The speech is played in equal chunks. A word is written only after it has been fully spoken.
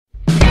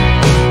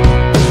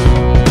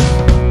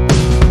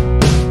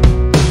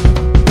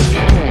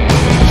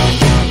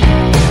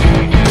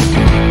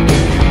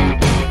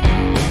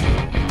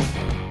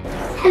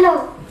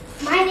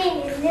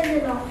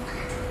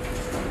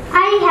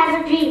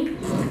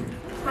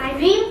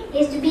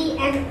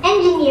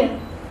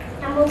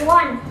Number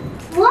 1.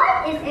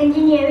 What is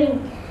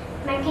engineering?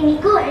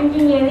 Mechanical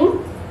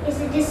engineering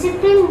is a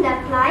discipline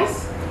that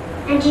applies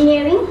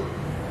engineering,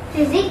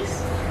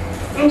 physics,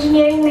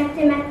 engineering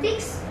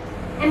mathematics,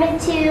 and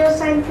material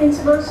science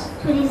principles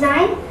to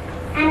design,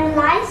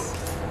 analyze,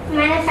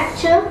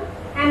 manufacture,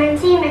 and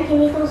maintain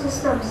mechanical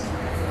systems.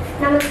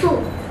 Number 2.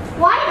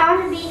 Why I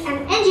want to be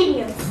an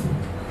engineer?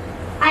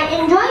 I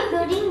enjoy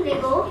building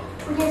Lego,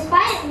 which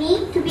inspired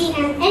me to be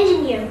an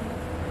engineer.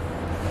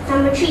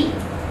 Number 3.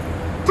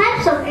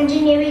 Types of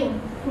engineering.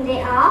 They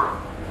are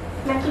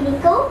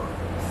mechanical,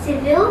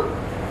 civil,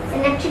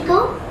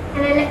 electrical,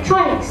 and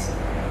electronics.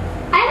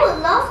 I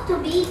would love to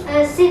be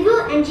a civil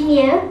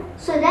engineer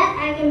so that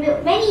I can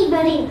build many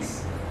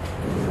buildings.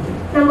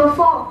 Number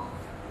 4.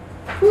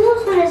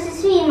 Who's going to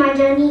assist me in my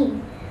journey?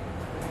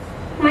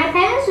 My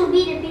parents will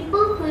be the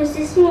people who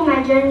assist me in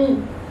my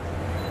journey.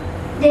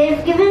 They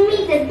have given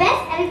me the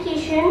best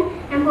education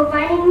and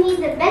providing me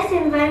the best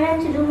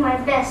environment to do my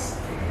best.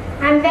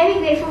 I'm very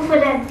grateful for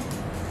them.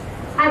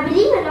 I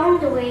believe along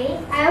the way,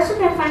 I also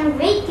can find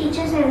great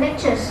teachers and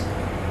lecturers.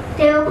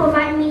 They will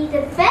provide me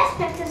the best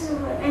practices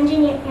of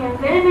engineering and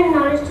relevant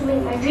knowledge to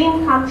make my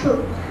dream come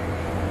true.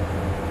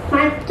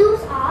 My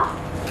tools are: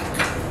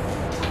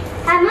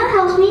 hammer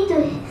helps me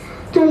to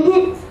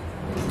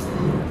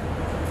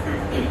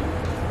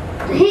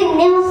hit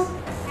nails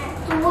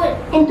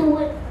into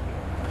wood.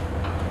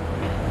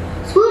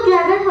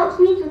 Screwdriver helps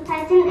me to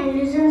tighten and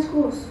loosen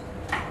screws.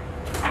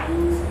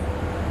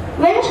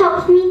 Wrench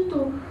helps me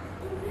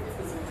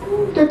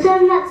to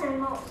turn nuts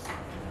and bolts.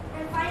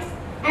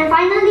 And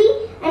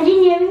finally,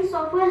 engineering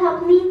software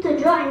helps me to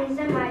draw and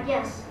design my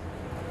ideas.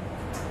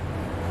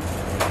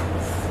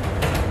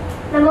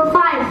 Number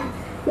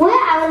 5. Where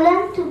I will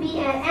learn to be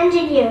an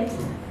engineer.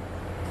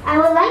 I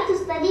would like to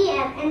study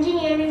at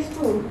engineering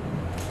school.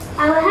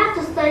 I will have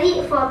to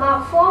study for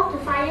about 4 to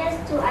 5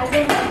 years to I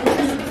get my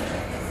degree.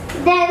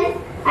 Then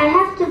I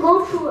have to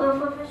go through a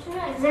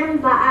professional exam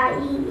by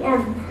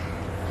IEM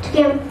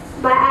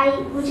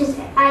which is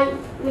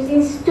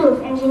Institute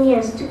of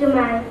Engineers, to get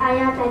my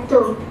IR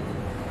title.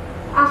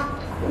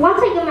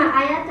 Once I get my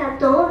IR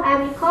title, I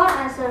will be called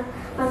as a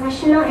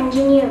professional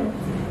engineer.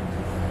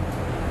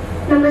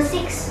 Number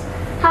 6.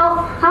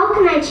 How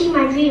can I achieve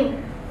my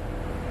dream?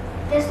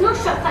 There's no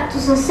shortcut to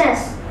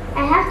success.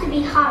 I have to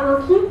be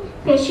hardworking,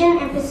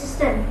 patient, and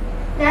persistent.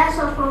 That's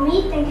all for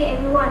me. Thank you,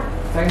 everyone.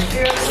 Thank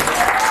you.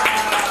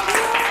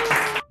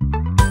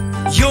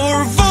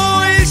 Your voice.